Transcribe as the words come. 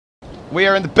We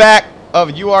are in the back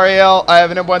of Ural. I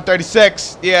have an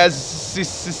M136. Yeah,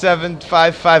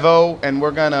 7550, and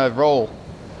we're gonna roll.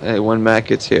 Hey, when Matt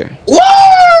gets here. Woo!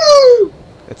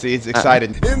 Let's see, he's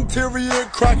excited. Interior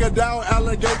crocodile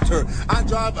alligator. I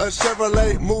drive a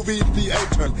Chevrolet movie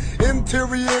theater.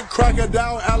 Interior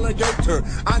crocodile alligator.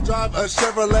 I drive a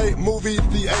Chevrolet movie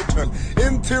theater.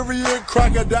 Interior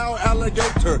crocodile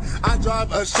alligator. I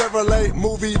drive a Chevrolet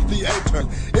movie theater.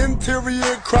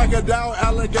 Interior crocodile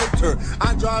alligator.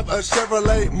 I drive a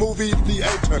Chevrolet movie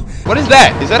theater. What is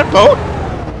that? Is that a boat?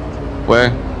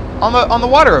 Where? On the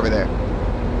water over there.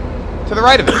 To the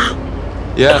right of it.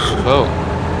 Yeah, it's a boat.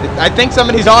 I think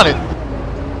somebody's on it.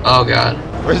 Oh god.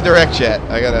 Where's direct chat?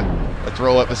 Let's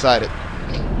roll up beside it.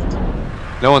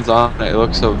 No one's on it. It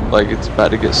looks so like it's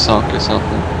about to get sunk or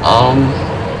something.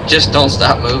 Just don't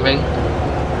stop moving.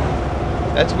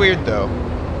 That's weird though.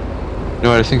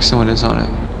 No, I think someone is on it.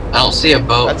 I don't see a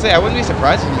boat. I'd say I wouldn't be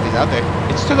surprised if somebody's out there.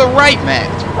 It's to the right, man.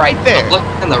 It's right there. Look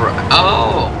in the right.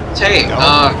 Oh, Tate.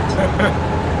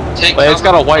 Tate. But it's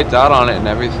got a white dot on it and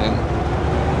everything.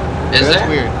 Is That's there?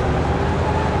 weird.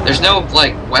 There's no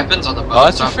like weapons on the boat. Oh,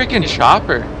 that's a freaking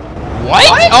chopper. What?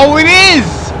 Oh, it is.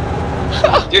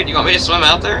 Dude, you want me to swim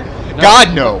out there? No.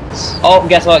 God no. Oh,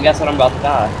 guess what? Guess what? I'm about to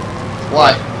die.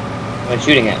 What? Someone's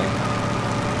shooting at me.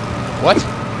 What?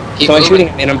 Someone's shooting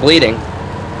at me and I'm bleeding.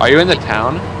 Are you in the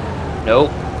town? Nope.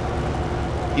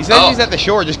 He says he's at the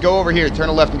shore. Just go over here, turn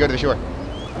a left, and go to the shore.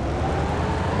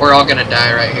 We're all gonna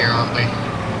die right here, aren't we?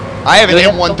 I have an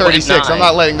Really? M136. I'm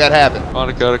not letting that happen. Come on,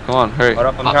 Dakota, come on, hurry. Hold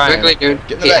up, I'm trying. Quickly, dude.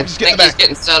 Get in the back. Just get in the He's back.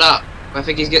 getting set up. I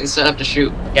think he's getting set up to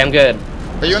shoot. Okay, I'm good.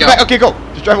 Are you in the Let's back? Okay, go.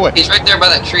 Just drive away. He's right there by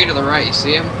that tree to the right. You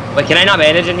see him? Wait, can I not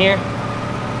bandage in here?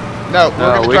 No,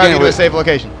 we're going to drive you to a safe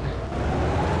location.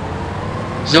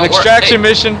 It's an extraction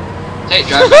mission. Tate,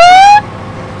 drive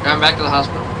back to the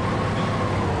hospital.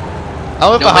 I don't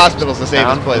know if the hospital's the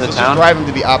safest place. Let's just drive him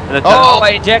to the op. Oh,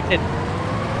 I ejected.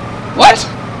 What?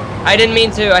 I didn't mean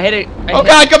to. I hit it. Oh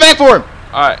God, come back for him.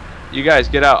 Alright, you guys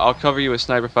get out. I'll cover you with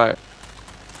sniper fire.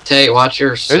 Tate, watch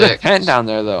your six. There's a tent down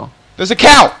there, though. There's a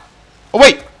cow. Oh,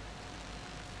 wait.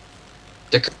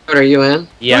 Dakota, are you in?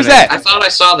 Yeah. Who's that? I thought I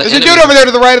saw the There's a enemy. dude over there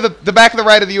to the right of the back of the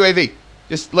right of the UAV.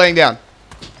 Just laying down.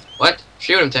 What?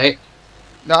 Shoot him, Tate.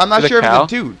 No, I'm not There's a sure if cow?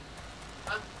 it's a dude.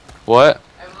 What?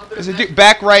 There's a dude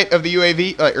back right of the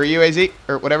UAV, or UAZ,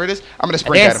 or whatever it is. I'm going to I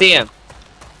sprint didn't at him. see him.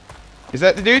 Is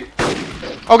that the dude?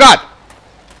 Oh God.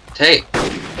 Tate.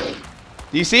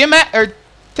 Do you see him, Matt? Or Tate?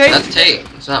 That's Tate.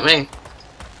 It's not me.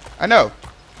 I know.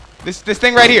 This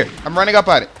thing right here. I'm running up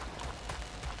on it.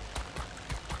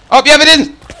 Oh, yeah, but it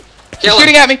isn't. He's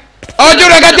shooting at me. Oh, dude,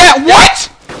 I got that.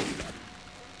 What?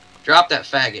 Drop that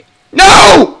faggot.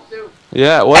 No!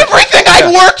 Yeah, what? Everything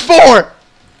I worked for!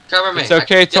 Cover me. It's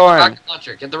okay, Get the Torin. rocket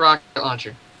launcher. Get the rocket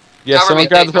launcher. Yeah, Cover someone me,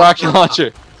 grab Tate. the rocket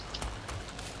launcher.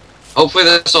 Hopefully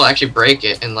this will actually break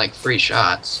it in like 3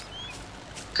 shots.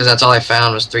 Because that's all I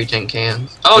found was 3 tin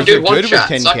cans. Oh, If you're dude, one good with shot.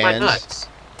 tin Suck my cans. nuts.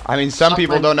 I mean, some Suck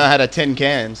people my- don't know how to tin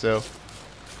can, so.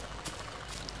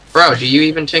 Bro, do you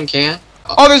even tin can?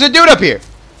 Oh, there's a dude up here.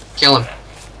 Kill him.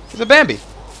 There's a Bambi.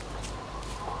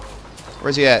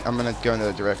 Where's he at? I'm gonna go into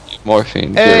the direct.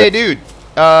 Morphine. Hey, dude.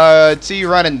 See you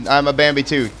running. I'm a Bambi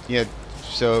too. Yeah.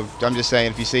 So I'm just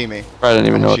saying, if you see me. I don't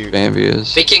even know what Shoot. Bambi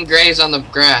is. They can graze on the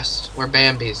grass. We're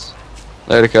Bambis.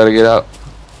 There, Dakota, get out.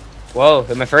 Whoa,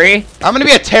 am I free? I'm gonna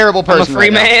be a terrible I'm a person free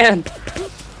right now. man.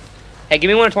 Hey, give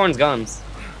me one of Torn's guns.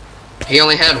 He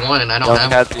only had one, and I don't Don't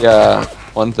have. have the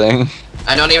one thing.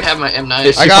 I don't even have my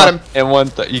M9. I got him. And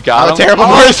one you got I'm him? a terrible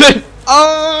person.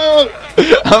 Oh!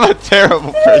 I'm a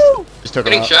terrible person. Just took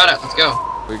him Getting out. shot at. Let's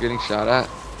go. We're getting shot at.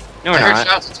 No, I we're heard not.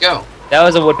 shots. Let's go. That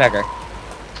was a woodpecker.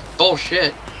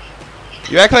 Bullshit.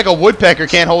 You act like a woodpecker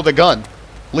can't hold a gun.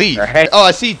 Leave. Right. Oh,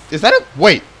 I see. Is that a...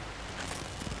 Wait.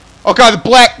 Oh, God, the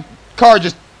black car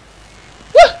just...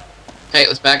 What? Hey,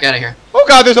 let's back out of here. Oh,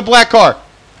 God, there's a black car.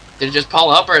 Did it just pull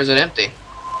up or is it empty?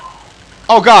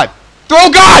 Oh, God. Oh,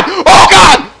 God! Oh,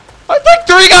 God! I think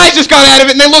 3 guys just got out of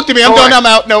it, and they looked at me. I'm done. I'm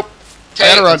out. Nope. I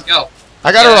gotta run. Let's go.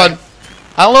 I gotta run.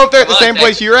 I don't know if they're at the Come on, same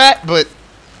place Tate. you're at, but...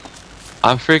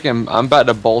 I'm about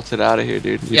to bolt it out of here,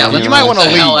 dude. Yeah, You let's might get wanna the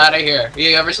hell leave. out of here.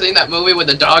 You ever seen that movie with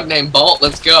the dog named Bolt?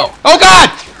 Let's go. Oh, God!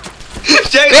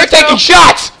 Tate, They're let's go. taking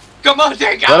shots! Come on,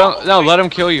 Tate, go. Let him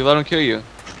kill you. Let him kill you.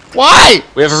 Why?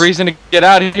 We have a reason to get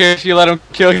out of here if you let him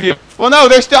kill you. Well, no,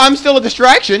 I'm still a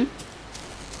distraction.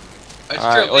 That's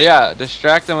Alright, true. well, yeah,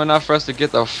 distract them enough for us to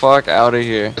get the fuck out of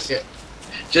here.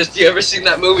 Just, you ever seen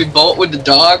that movie Bolt with the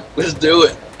dog? Let's do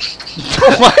it.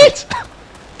 What?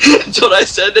 That's what I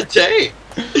said to Tate.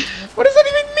 What does that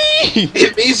even mean?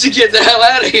 It means to get the hell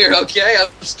out of here, okay? I'm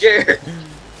scared.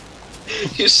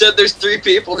 You said there's 3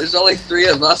 people. There's only 3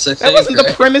 of us. I think. That wasn't the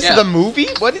right? premise Yeah. of the movie.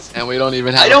 What is? And we don't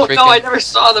even have. I don't a know. I freaking- never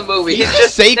saw the movie. You He's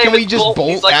just say, his can name we is just Bolt. bolt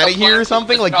He's like out a of here or plastic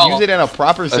something? Like doll. use it in a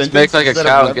proper Let's sentence make like a instead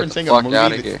cow of and get the referencing fuck a movie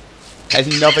out of that here.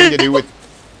 has nothing to do with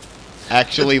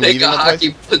actually Make leaving a the place.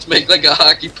 hockey. Let's make like a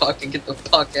hockey puck and get the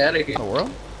fuck out of here. The world?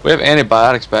 We have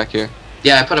antibiotics back here.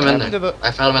 Yeah, I put him in Happened to there. the-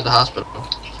 I found him at the hospital.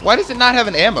 Why does it not have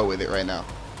an ammo with it right now?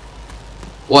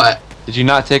 What? Did you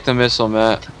not take the missile,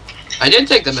 Matt? I did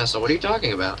take the missile. What are you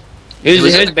talking about? Who's,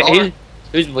 was in the car.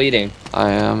 who's bleeding?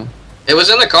 I am. It was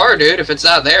in the car, dude. If it's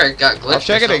not there, it got glitched. I'll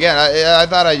check or it something. again. I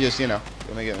thought I just, let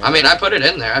me get. I mean, I put it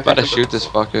in there. I About to picked up shoot the this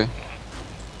missile. fucker.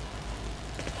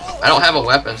 I don't have a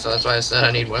weapon, so that's why I said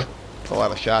I need weapon. a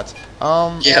lot of shots.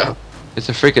 Yeah. It's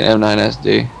a freaking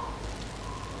M9SD.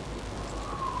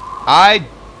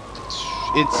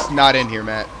 It's not in here,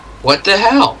 Matt. What the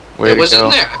hell? Way it to was go.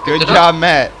 in there. I picked Good it up. job,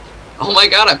 Matt. Oh my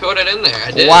god, I put it in there.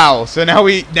 I did. Wow. So now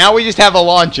we just have a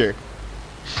launcher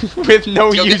with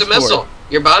no Go use get the for it. missile.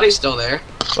 Your body's still there.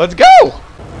 Let's go!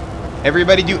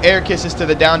 Everybody do air kisses to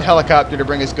the downed helicopter to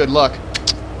bring us good luck.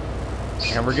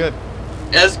 And we're good.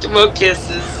 Eskimo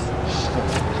kisses.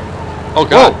 Oh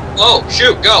god. Whoa,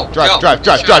 shoot, go. Drive, go. drive,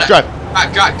 drive, Shot drive, it. drive.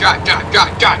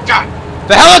 Drive.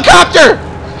 The helicopter!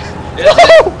 Is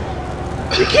it? Woo!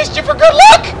 We kissed you for good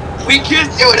luck! We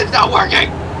kissed you and it's not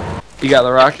working. You got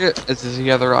the rocket? Does he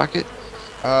have the rocket?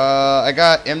 I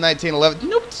got M1911.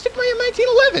 Nope, stick my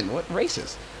M1911. What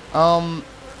racist?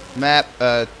 Map,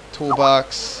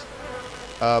 toolbox,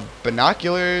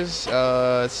 binoculars,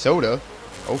 soda.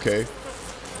 Okay.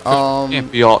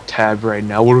 Can't be all tabbed right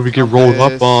now. What do we get rolled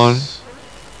up on? this.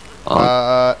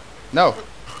 No,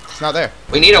 it's not there.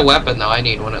 We need a weapon though. I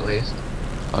need one at least.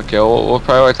 Okay, we'll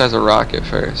prioritize a rocket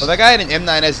first. Well, that guy had an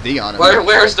M9SD on him.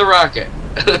 Where's the rocket?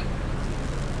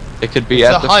 It could be It's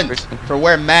at a the hunt freaking- for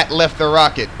where Matt left the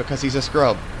rocket because he's a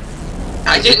scrub.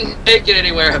 I didn't take it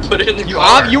anywhere. I put it in the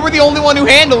car. You were the only one who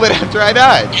handled it after I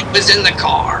died. It was in the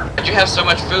car. How'd you have so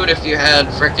much food if you had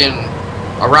frickin'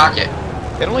 a rocket?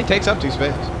 It only takes up 2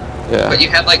 space. Yeah. But you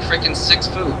had like frickin' 6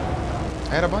 food.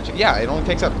 I had a bunch of. Yeah, it only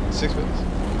takes up 6 space.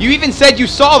 You even said you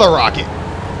saw the rocket.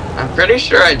 I'm pretty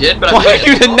sure I did, but Why I are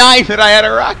you denying that I had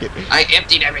a rocket? I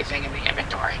emptied everything in the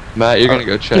inventory. Matt, you're gonna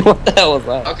go check. What the hell was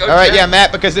that? I'll go All right, check. yeah,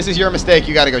 Matt, because this is your mistake,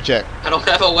 you gotta go check. I don't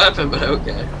have a weapon, but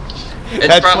okay. It's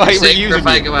That's why probably we're safer using if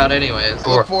I you. go out anyways.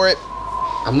 Look for it.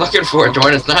 I'm looking for it,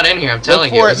 Dorn. It's not in here. I'm telling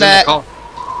for you. it, It was in Matt. the car.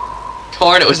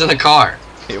 Dorn, it was in the car.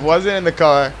 It wasn't in the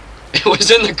car. It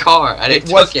was in the car. I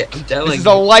didn't Was- took it. I'm telling This is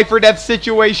you. a life or death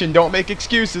situation. Don't make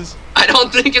excuses. I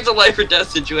don't think it's a life or death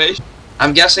situation.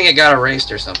 I'm guessing it got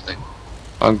erased or something.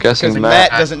 I'm guessing Because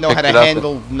Matt Matt doesn't know how picked to it up.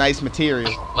 handle nice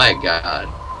material. My God.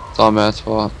 It's all Matt's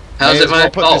fault. How's May it as well my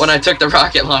put fault this when I took the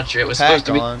rocket launcher? It was supposed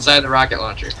to be on. inside the rocket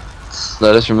launcher.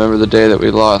 Let us remember the day that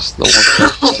we lost the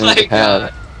Oh one my we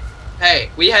God. had. Hey,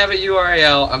 we have a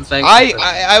URL. I'm thankful.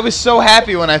 I was so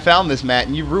happy when I found this, Matt,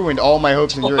 and you ruined all my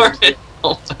hopes and dreams.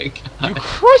 Oh my God. You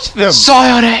crushed them.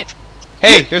 on it.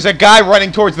 Hey, there's a guy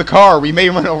running towards the car. We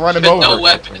may want to run him With over. no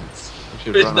weapons.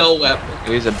 With no weapons.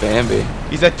 He's a Bambi.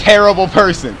 He's a terrible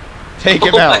person. Take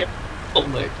him out. Oh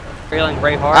my God. Feeling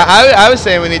Braveheart. I was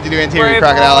saying we need to do interior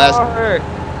crocodile ass.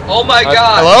 Oh my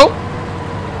God.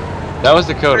 Hello? That was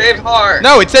Dakota. Braveheart.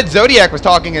 No, it said Zodiac was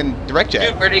talking in direct Dude,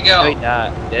 chat. where'd he Oh, go? he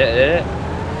died. Did it?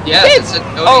 Yes, it said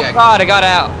Oh Zodiac. god, I got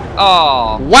out.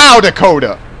 Oh. Wow,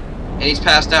 Dakota. And he's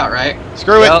passed out, right?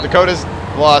 Screw Yep. it. Dakota's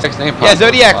lost. Next name Yeah, possible.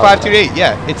 Zodiac 528.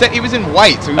 Yeah, it said he was in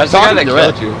white, so he was That's the guy talking that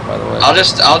direct. killed you, by the way. I'll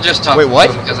just talk Wait, to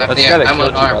what? him because I'm, That's the guy that I'm killed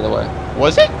you, by unarmed. the way.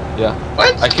 Was it? Yeah.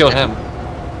 What? I killed him.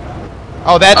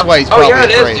 Oh, that's why he's Oh probably yeah,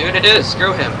 it afraid. is, dude. It is.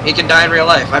 Screw him. He can die in real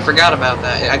life. I forgot about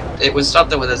that. It was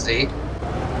something with a Z.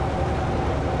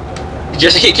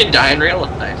 Just he can die in real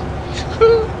life.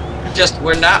 Just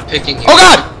we're not picking you. Oh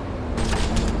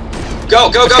God! Go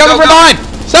go It's go coming go from go!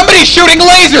 behind! Somebody's shooting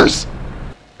lasers!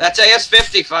 That's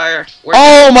AS-50 fire. We're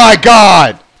Oh my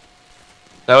God!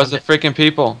 That was the freaking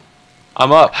people.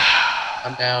 I'm up.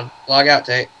 I'm down. Log out,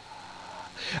 Tate.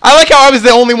 I like how I was the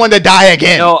only one to die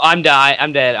again. No, I'm dead.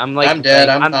 I'm dead. I'm like. I'm dead.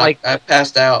 I'm like. I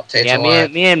passed out. Tate's Yeah,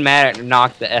 alive. me and Matt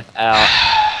knocked the F out.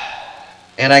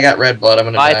 And I got red blood. I'm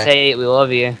gonna Bye, die. Tate. We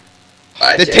love you.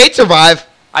 Bye, Did Tate. Tate survive?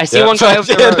 I see Yeah. one guy over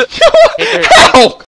the road. Hey, there- How?